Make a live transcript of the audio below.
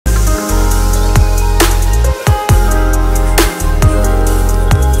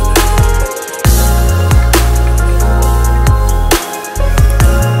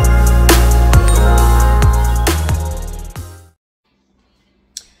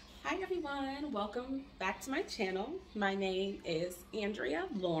Hi everyone, welcome back to my channel. My name is Andrea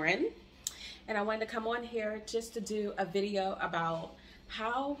Lauren, and I wanted to come on here just to do a video about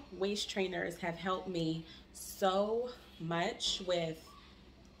how waist trainers have helped me so much with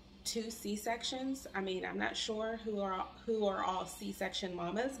 2 C-sections. I mean, I'm not sure who are all C-section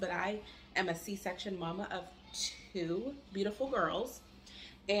mamas, but I am a C-section mama of 2 beautiful girls.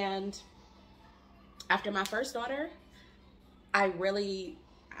 And after my first daughter,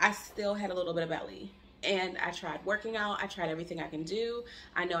 I still had a little bit of belly, and I tried working out. I tried everything I can do.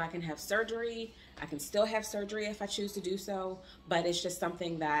 I know I can have surgery. I can still have surgery if I choose to do so, but it's just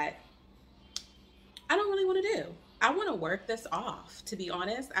something that I don't really want to do. I want to work this off, to be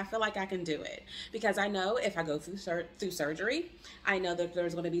honest. I feel like I can do it because I know if I go through surgery, I know that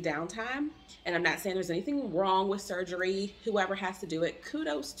there's going to be downtime, and I'm not saying there's anything wrong with surgery. Whoever has to do it,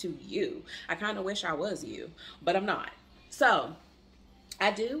 kudos to you. I kind of wish I was you, but I'm not. So I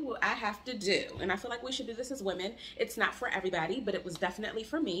do what I have to do, and I feel like we should do this as women. It's not for everybody, but it was definitely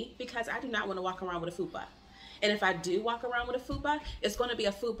for me because I do not want to walk around with a fupa. And if I do walk around with a fupa, it's going to be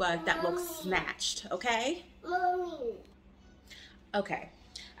a fupa that looks snatched, okay? Mommy. Okay,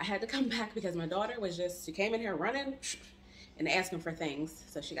 I had to come back because my daughter she came in here running and asking for things.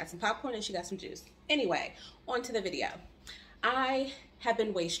 So she got some popcorn and she got some juice. Anyway, on to the video. I have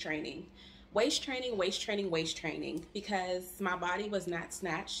been waist training because my body was not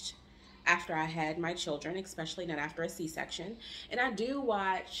snatched after I had my children, especially not after a C-section. And I do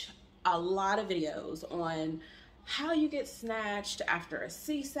watch a lot of videos on how you get snatched after a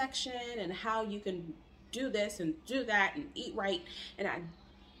C-section and how you can do this and do that and eat right. And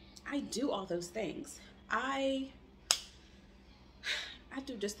I do all those things. I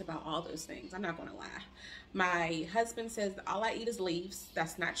do just about all those things. I'm not gonna lie. My husband says all I eat is leaves.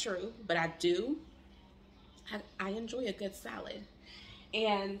 That's not true, but I do. I enjoy a good salad,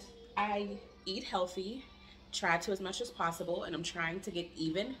 and I eat healthy, try to as much as possible, and I'm trying to get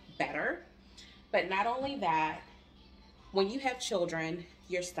even better. But not only that, when you have children,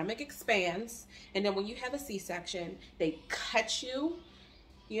 your stomach expands, and then when you have a C-section, they cut you,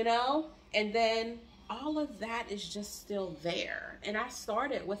 you know, and then all of that is just still there. And I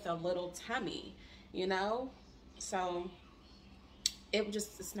started with a little tummy, you know, so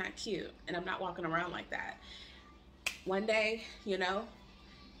it's not cute, and I'm not walking around like that. One day, you know,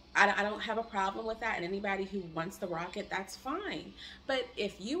 I don't have a problem with that, and anybody who wants to rock it, that's fine. But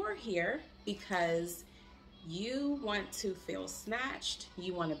if you are here because you want to feel snatched,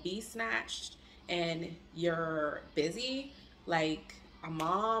 you want to be snatched, and you're busy, like a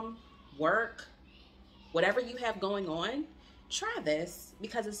mom, work, whatever you have going on, try this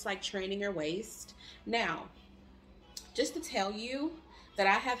because it's like training your waist. Now, just to tell you that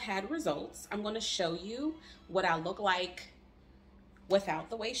I have had results, I'm going to show you what I look like without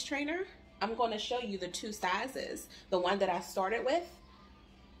the waist trainer. I'm going to show you the 2 sizes, the one that I started with,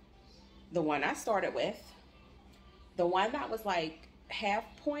 the one that was like half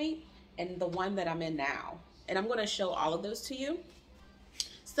point, and the one that I'm in now. And I'm going to show all of those to you.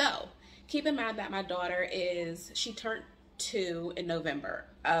 So keep in mind that my daughter she turned 2 in November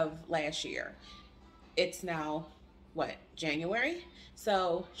of last year. It's now, what, January?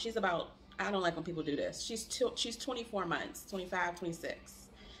 So she's about, I don't like when people do this. She's 24 months, 25, 26,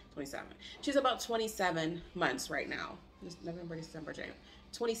 27. She's about 27 months right now. It's November, December, January.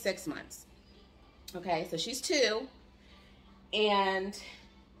 26 months. Okay, so she's 2. And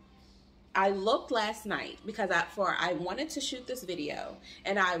I looked last night because I wanted to shoot this video,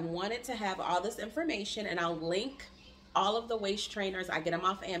 and I wanted to have all this information, and I'll link all of the waist trainers. I get them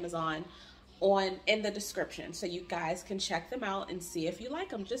off Amazon in the description, so you guys can check them out and see if you like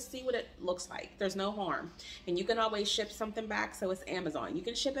them. Just see what it looks like. There's no harm, and you can always ship something back. So it's Amazon, you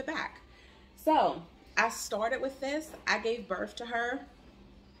can ship it back. So I started with this. I gave birth to her.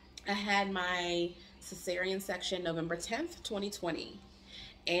 I had my cesarean section November 10th, 2020.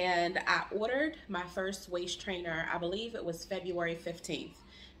 And I ordered my first waist trainer, I believe it was February 15th,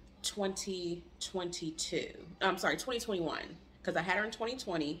 2022. I'm sorry, 2021, because I had her in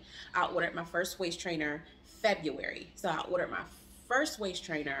 2020. I ordered my first waist trainer February. So I ordered my first waist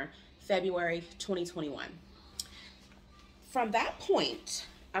trainer February 2021. From that point,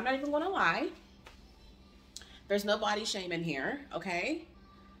 I'm not even gonna lie, there's no body shame in here, okay?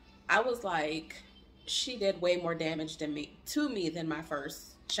 I was like, she did way more damage to me than my first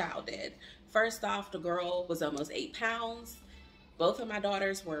child did. First off, the girl was almost 8 pounds. Both of my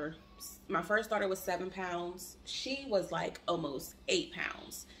daughters my first daughter was 7 pounds. She was like almost 8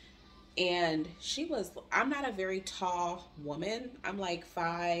 pounds. And I'm not a very tall woman. I'm like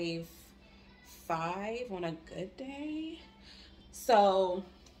 5'5" on a good day. So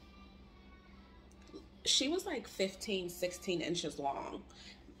she was like 15, 16 inches long.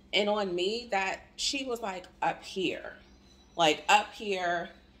 And on me, that she was like up here and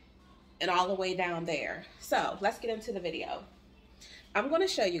all the way down there. So let's get into the video. I'm going to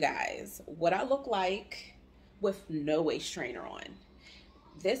show you guys what I look like with no waist trainer on.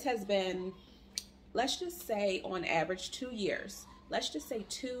 This has been, let's just say on average 2 years. Let's just say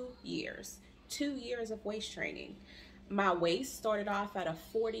 2 years. 2 years of waist training. My waist started off at a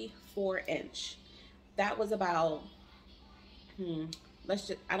 44 inch. That was about,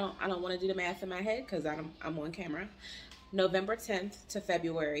 I don't want to do the math in my head because I'm on camera. November 10th to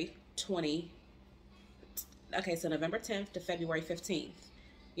February 20. Okay, so November 10th to February 15th.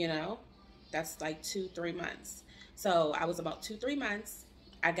 You know, that's like 2-3 months. So I was about 2-3 months.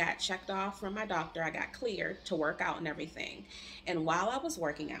 I got checked off from my doctor. I got cleared to work out and everything. And while I was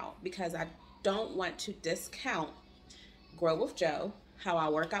working out, because I don't want to discount Grow with Jo, how I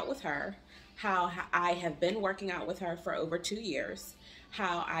work out with her, how I have been working out with her for over 2 years,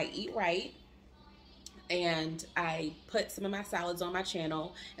 how I eat right, and I put some of my salads on my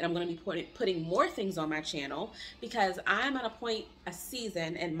channel, and I'm going to be putting more things on my channel because I'm at a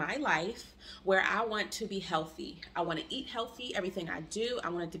season in my life where I want to be healthy. I want to eat healthy. Everything I do, I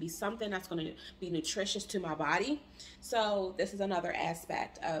want it to be something that's going to be nutritious to my body. So this is another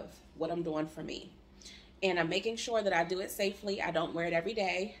aspect of what I'm doing for me. And I'm making sure that I do it safely. I don't wear it every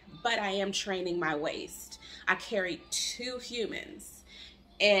day, but I am training my waist. I carried 2 humans,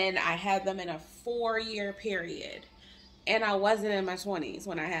 and I had them in a 4-year period. And I wasn't in my 20s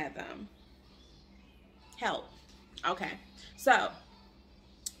when I had them. Help. Okay. So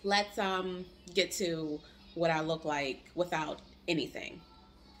let's get to what I look like without anything.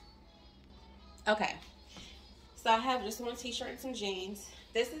 Okay. So I have just one t-shirt and some jeans.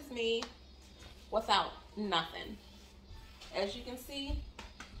 This is me without nothing. As you can see,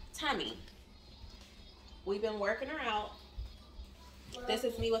 tummy. We've been working her out. Mommy. This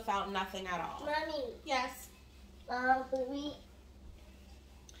is me without nothing at all. Mommy. Yes. Mommy.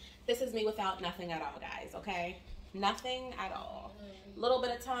 This is me without nothing at all, guys, okay? Nothing at all. A little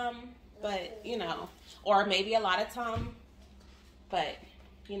bit of tum, but, you know, or maybe a lot of tum, but,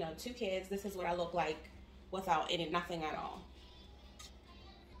 you know, 2 kids, this is what I look like without nothing at all.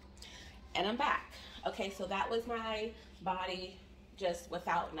 And I'm back. Okay, so that was my body just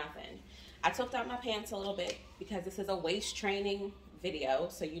without nothing. I took down my pants a little bit because this is a waist training video,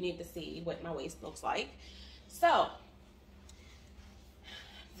 so you need to see what my waist looks like. So,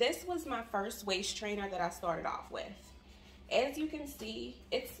 this was my first waist trainer that I started off with. As you can see,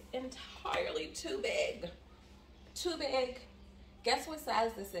 it's entirely too big. Too big. Guess what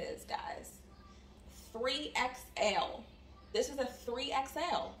size this is, guys? 3XL. This is a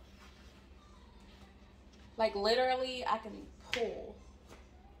 3XL. Like literally, I can pull.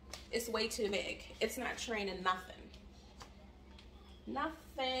 It's way too big. It's not training nothing.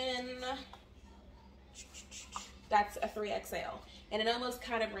 Nothing. That's a 3XL. And it almost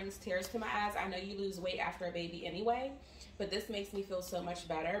kind of brings tears to my eyes. I know you lose weight after a baby anyway, but this makes me feel so much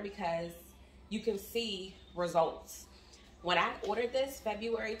better because you can see results. When I ordered this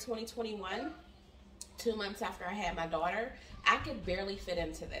February 2021, 2 months after I had my daughter, I could barely fit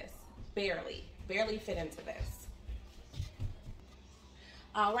into this. Barely fit into this.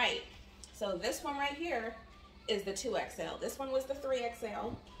 All right, so this one right here is the 2XL. This one was the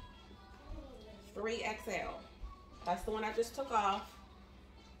 3XL. 3XL. That's the one I just took off.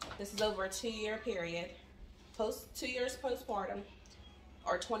 This is over a 2-year period. 2 years postpartum,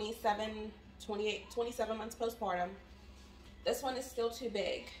 or 27 months postpartum. This one is still too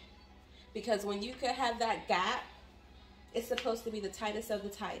big because when you could have that gap, it's supposed to be the tightest of the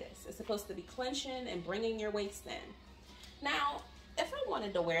tightest. It's supposed to be clenching and bringing your waist in. Now, if I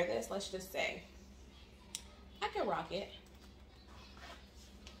wanted to wear this, let's just say, I could rock it.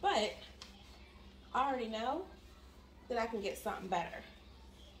 But I already know that I can get something better.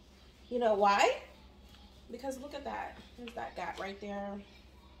 You know why? Because look at that. There's that gap right there.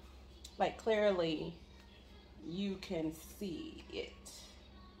 Like clearly you can see it.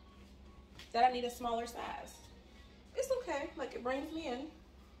 That I need a smaller size. It's okay, like it brings me in.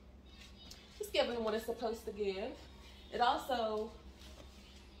 It's giving what it's supposed to give. It also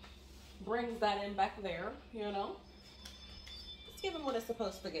brings that in back there, you know. It's giving what it's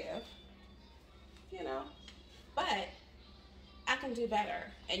supposed to give, you know. But I can do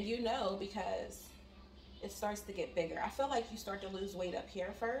better, and you know, because it starts to get bigger. I feel like you start to lose weight up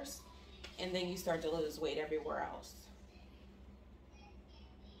here first, and then you start to lose weight everywhere else.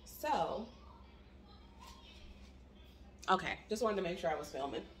 So, okay, just wanted to make sure I was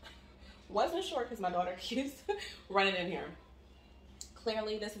filming. Wasn't sure because my daughter keeps running in here.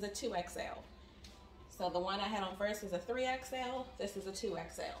 Clearly, this is a 2XL. So the one I had on first is a 3XL. This is a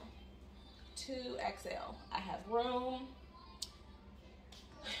 2XL. 2XL. I have room.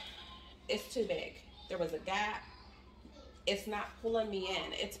 It's too big. There was a gap. It's not pulling me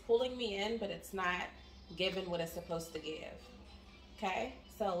in. It's pulling me in, but it's not giving what it's supposed to give. Okay,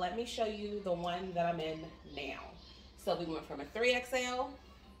 so let me show you the one that I'm in now. So we went from a 3XL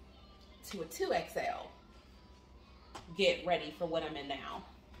to a 2XL. Get ready for what I'm in now.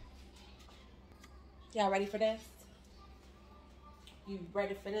 Y'all ready for this? You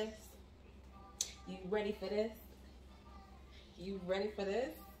ready for this? You ready for this? You ready for this?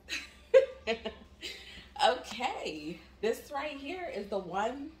 Okay, this right here is the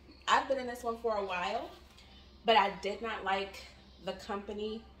one. I've been in this one for a while, but I did not like the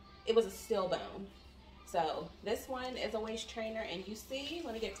company. It was a steel bone. So this one is a waist trainer, and you see,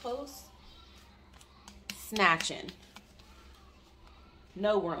 let me get close, snatching,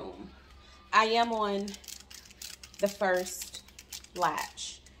 no room. I am on the first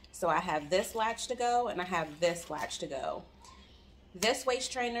latch. So I have this latch to go, and I have this latch to go. This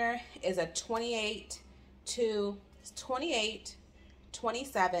waist trainer is a 28,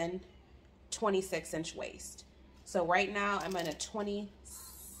 27, 26 inch waist. So right now I'm in a 28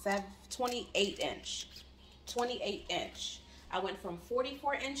 inch. I went from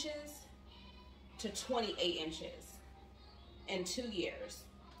 44 inches to 28 inches in 2 years.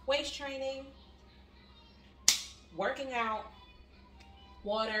 Waist training, working out,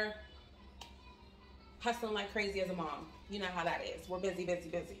 water, hustling like crazy as a mom. You know how that is. We're busy, busy,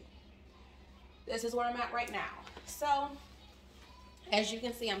 busy. This is where I'm at right now. So, as you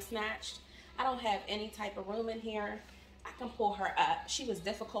can see, I'm snatched. I don't have any type of room in here. I can pull her up. She was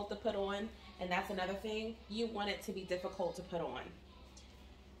difficult to put on, and that's another thing. You want it to be difficult to put on.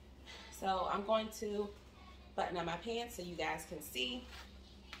 So, I'm going to button up my pants so you guys can see.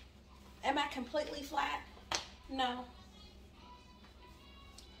 Am I completely flat? No.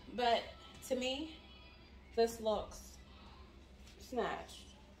 But to me, this looks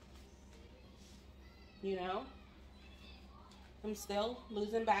snatched. You know? I'm still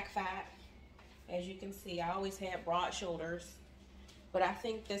losing back fat. As you can see, I always had broad shoulders. But I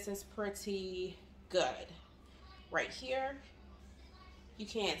think this is pretty good. Right here, you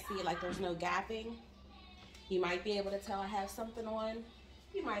can't see, like there's no gapping. You might be able to tell I have something on.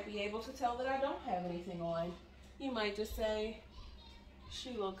 You might be able to tell that I don't have anything on. You might just say,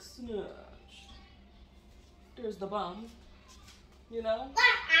 she looks snatched. There's the bum. You know?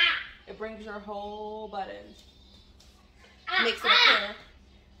 It brings your whole butt in. Makes it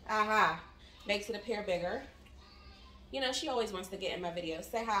appear. Makes it appear bigger. You know, she always wants to get in my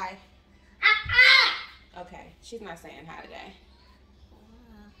videos. Say hi. Okay, she's not saying hi today.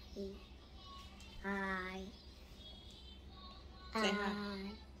 Hi. Say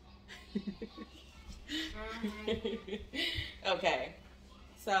hi. Okay,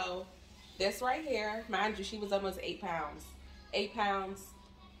 so this right here, mind you, she was almost 8 pounds. 8 pounds,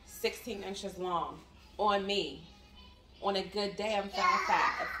 16 inches long on me. On a good day, I'm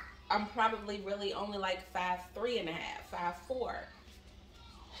 5'5". I'm probably really only like 5'3.5", 5'4".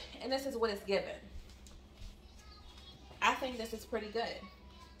 And this is what it's given. I think this is pretty good.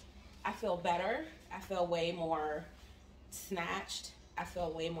 I feel better. I feel way more snatched. I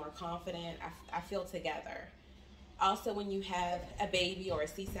feel way more confident. I feel together. Also, when you have a baby or a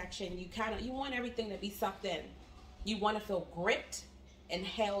C-section, you want everything to be sucked in. You want to feel gripped and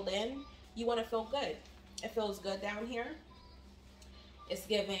held in. You want to feel good. It feels good down here. It's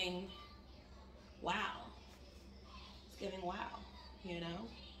giving wow. It's giving wow, you know?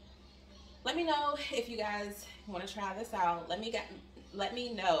 Let me know if you guys want to try this out. Let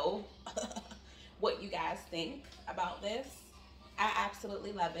me know what you guys think about this. I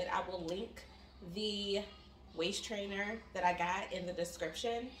absolutely love it. I will link the waist trainer that I got in the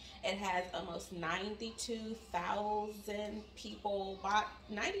description. It has almost 92,000 people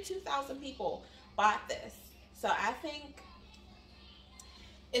bought this. So I think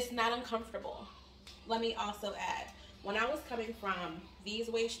it's not uncomfortable. Let me also add, when I was coming from these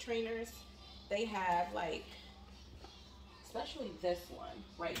waist trainers, they have like, especially this one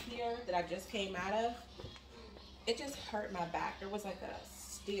right here that I just came out of, it just hurt my back. There was like a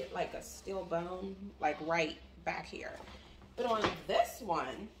steel bone like right back here. But on this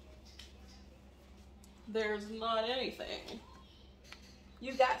one, there's not anything.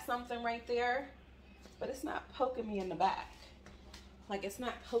 You got something right there, but it's not poking me in the back. Like, it's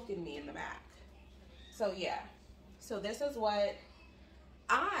not poking me in the back. So yeah, so this is what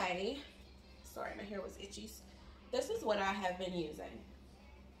sorry, my hair was itchy. This is what I have been using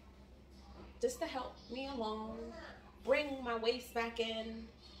just to help me along, bring my waist back in,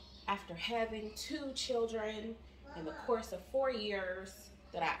 after having 2 children in the course of 4 years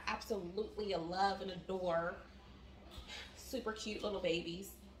that I absolutely love and adore, super cute little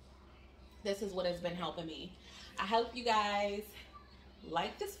babies, this is what has been helping me. I hope you guys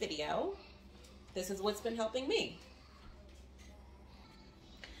like this video. This is what's been helping me.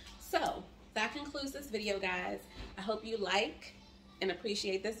 So that concludes this video, guys. I hope you like and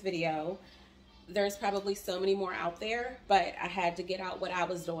appreciate this video. There's probably so many more out there, but I had to get out what I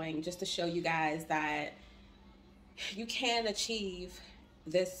was doing just to show you guys that you can achieve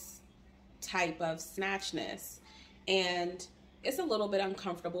this type of snatchness. And it's a little bit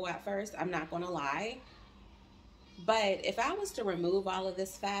uncomfortable at first, I'm not gonna lie. But if I was to remove all of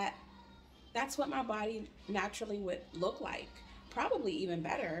this fat, that's what my body naturally would look like. Probably even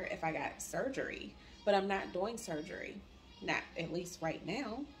better if I got surgery, but I'm not doing surgery, not at least right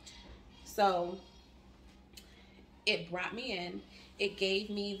now. So it brought me in, it gave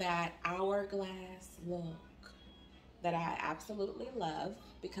me that hourglass look that I absolutely love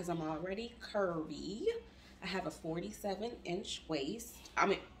because I'm already curvy. I have a 47-inch waist.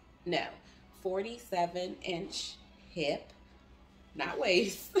 47-inch hip, not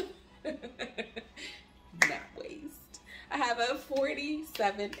waist, not waist. I have a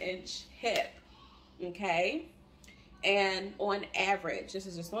 47-inch hip, okay? And on average, this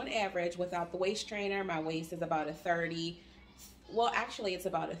is just on average, without the waist trainer, my waist is about a 30, well, actually it's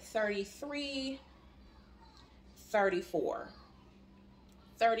about a 33, 34.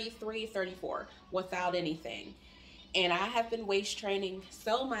 33, 34 without anything. And I have been waist training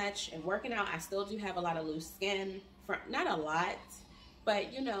so much and working out. I still do have a lot of loose skin, not a lot,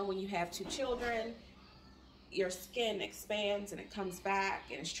 but you know, when you have 2 children, your skin expands and it comes back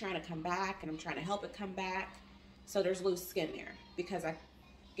and it's trying to come back and I'm trying to help it come back. So there's loose skin there because I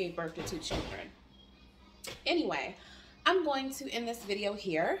gave birth to 2 children. Anyway, I'm going to end this video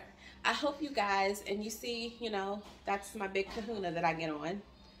here. I hope you guys, and you see, you know, that's my big kahuna that I get on,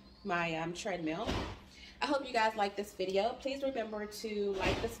 my treadmill. I hope you guys like this video. Please remember to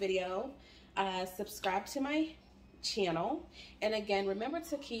like this video, subscribe to my channel, and again, remember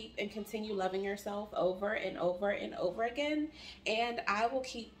to keep and continue loving yourself over and over and over again. And I will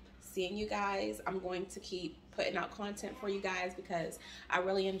keep seeing you guys. I'm going to keep putting out content for you guys because I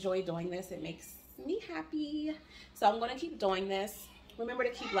really enjoy doing this. It makes me happy. So I'm going to keep doing this. Remember to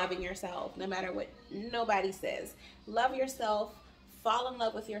keep loving yourself no matter what nobody says. Love yourself. Fall in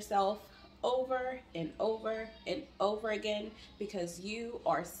love with yourself over and over and over again because you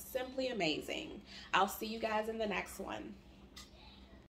are simply amazing. I'll see you guys in the next one.